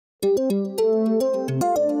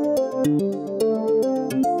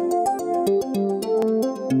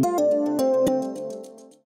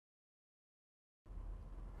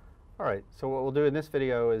So what we'll do in this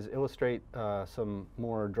video is illustrate some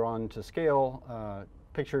more drawn to scale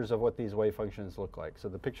pictures of what these wave functions look like. So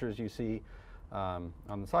the pictures you see on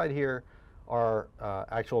the side here are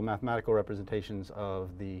actual mathematical representations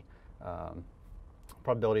of the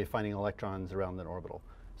probability of finding electrons around an orbital.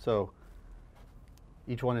 So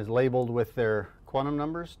each one is labeled with their quantum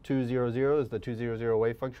numbers. 200 is the 200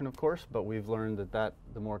 wave function, of course, but we've learned that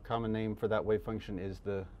the more common name for that wave function is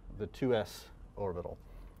the 2s orbital.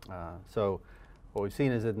 So what we've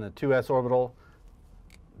seen is in the 2s orbital,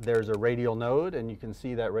 there's a radial node, and you can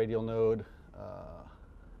see that radial node,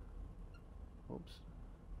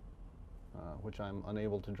 which I'm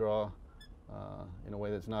unable to draw in a way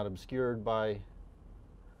that's not obscured by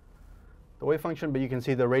the wave function, but you can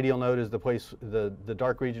see the radial node is the place, the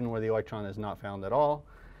dark region where the electron is not found at all.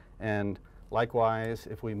 And likewise,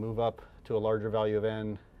 if we move up to a larger value of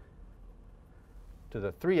n to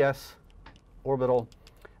the 3s orbital,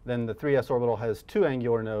 then the 3s orbital has two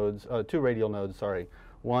radial nodes, sorry,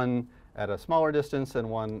 one at a smaller distance and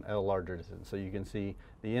one at a larger distance. So you can see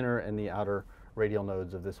the inner and the outer radial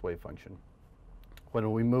nodes of this wave function.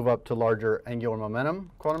 When we move up to larger angular momentum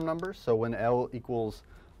quantum numbers, so when L equals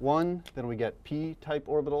 1, then we get p-type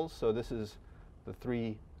orbitals. So this is the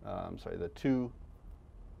 2p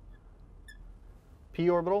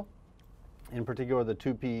orbital, in particular the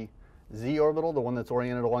 2p z orbital, the one that's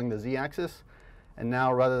oriented along the z-axis. And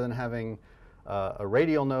now, rather than having a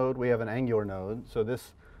radial node, we have an angular node. So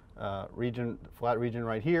this flat region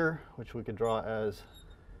right here, which we could draw as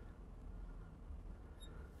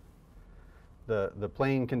the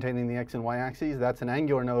plane containing the x and y axes, that's an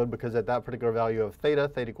angular node because at that particular value of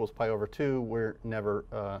theta equals pi over 2, we're never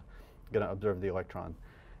going to observe the electron.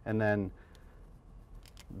 And then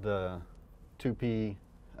the 2p,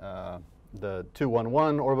 the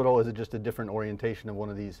 211 orbital is just a different orientation of one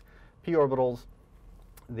of these p orbitals.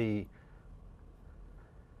 The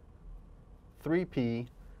 3p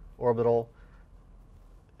orbital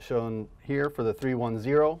shown here for the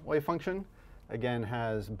 310 wave function, again,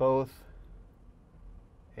 has both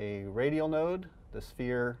a radial node, the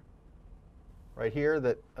sphere right here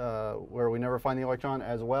that where we never find the electron,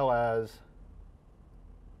 as well as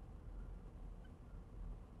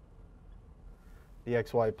the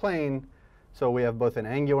xy plane. So we have both an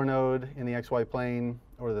angular node in the xy plane,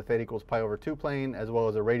 or the theta equals pi over 2 plane, as well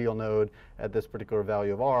as a radial node at this particular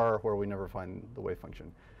value of r, where we never find the wave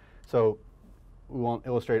function. So we won't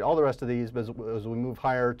illustrate all the rest of these, but as we move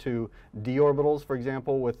higher to d orbitals, for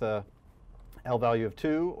example, with a L value of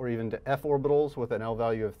 2, or even to f orbitals with an L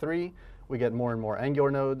value of 3, we get more and more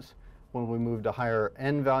angular nodes. When we move to higher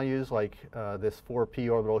n values, like this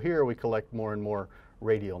 4p orbital here, we collect more and more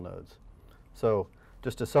radial nodes. So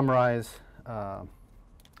just to summarize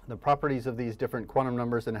the properties of these different quantum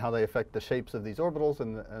numbers and how they affect the shapes of these orbitals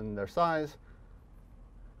and their size.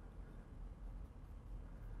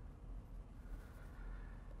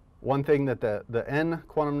 One thing that the n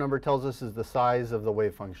quantum number tells us is the size of the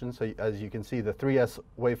wave function. So as you can see, the 3s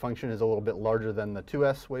wave function is a little bit larger than the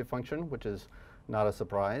 2s wave function, which is not a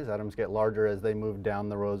surprise. Atoms get larger as they move down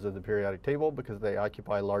the rows of the periodic table because they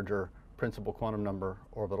occupy larger principal quantum number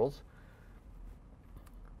orbitals.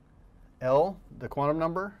 L, the quantum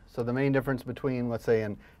number, so the main difference between, let's say,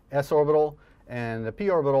 an s orbital and a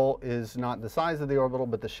p orbital is not the size of the orbital,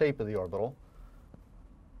 but the shape of the orbital.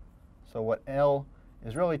 So what L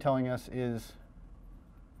is really telling us is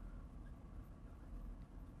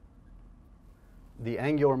the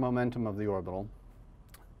angular momentum of the orbital.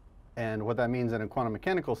 And what that means in a quantum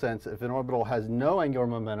mechanical sense, if an orbital has no angular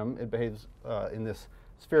momentum, it behaves in this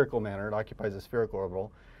spherical manner. It occupies a spherical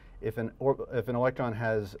orbital. If an electron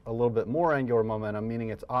has a little bit more angular momentum, meaning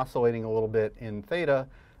it's oscillating a little bit in theta,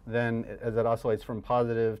 then as it oscillates from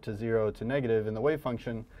positive to 0 to negative in the wave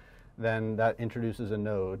function, then that introduces a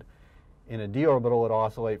node. In a d orbital, it'll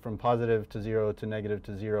oscillate from positive to 0 to negative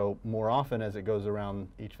to 0 more often as it goes around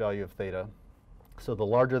each value of theta. So the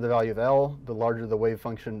larger the value of L, the larger the wave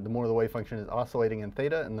function, the more the wave function is oscillating in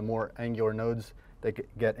theta, and the more angular nodes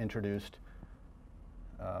that get introduced.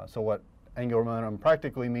 So what angular momentum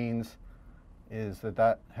practically means is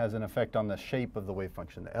that has an effect on the shape of the wave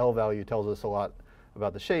function. The L value tells us a lot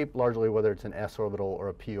about the shape, largely whether it's an s orbital or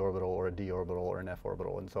a p orbital or a d orbital or an f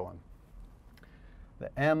orbital and so on. The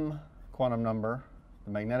m quantum number,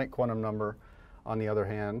 the magnetic quantum number, on the other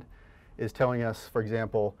hand, is telling us, for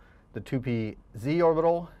example, the 2p z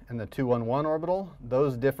orbital and the 211 orbital.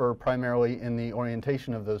 Those differ primarily in the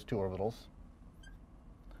orientation of those two orbitals.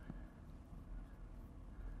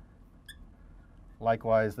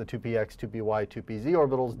 Likewise, the 2px, 2py, 2pz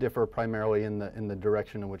orbitals differ primarily in the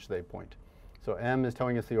direction in which they point. So m is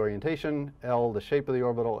telling us the orientation, L the shape of the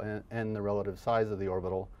orbital, and n the relative size of the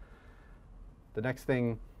orbital. The next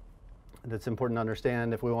thing that's important to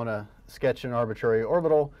understand if we want to sketch an arbitrary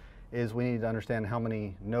orbital is we need to understand how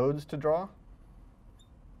many nodes to draw.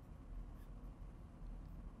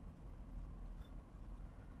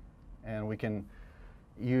 And we can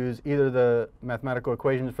use either the mathematical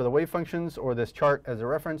equations for the wave functions or this chart as a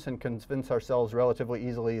reference and convince ourselves relatively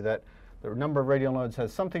easily that the number of radial nodes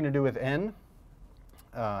has something to do with n.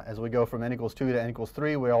 As we go from n equals 2 to n equals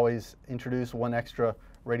 3, we always introduce one extra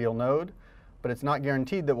radial node. But it's not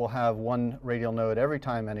guaranteed that we'll have one radial node every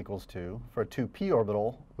time n equals 2. For a 2p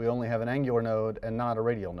orbital, we only have an angular node and not a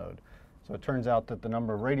radial node. So it turns out that the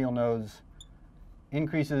number of radial nodes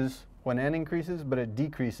increases when n increases, but it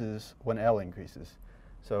decreases when L increases.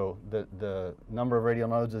 So the number of radial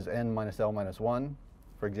nodes is n minus L minus 1.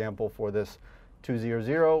 For example, for this 2, 0,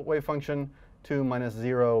 0 wave function, 2 minus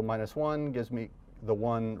 0 minus 1 gives me the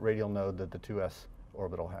one radial node that the 2s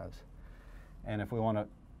orbital has. And if we want to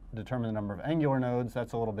determine the number of angular nodes,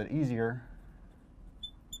 that's a little bit easier.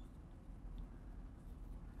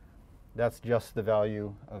 That's just the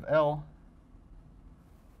value of L.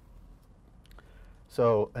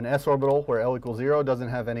 So an s orbital where L equals 0 doesn't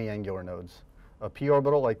have any angular nodes. A p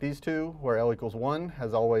orbital like these two where L equals 1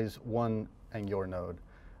 has always one angular node.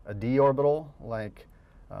 A d orbital like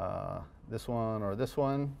this one or this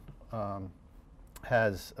one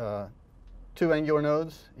has 2 angular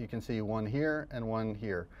nodes. You can see one here and one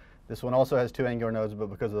here. This one also has 2 angular nodes, but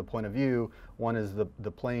because of the point of view, one is the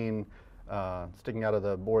plane sticking out of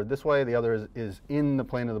the board this way. The other is in the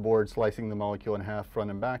plane of the board, slicing the molecule in half front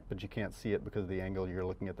and back, but you can't see it because of the angle you're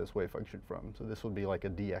looking at this wave function from. So this would be like a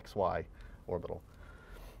dxy orbital.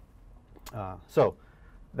 So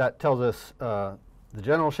that tells us the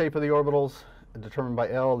general shape of the orbitals, determined by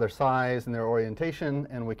L, their size and their orientation,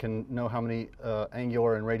 and we can know how many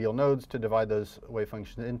angular and radial nodes to divide those wave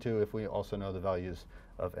functions into if we also know the values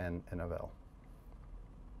of n and of L.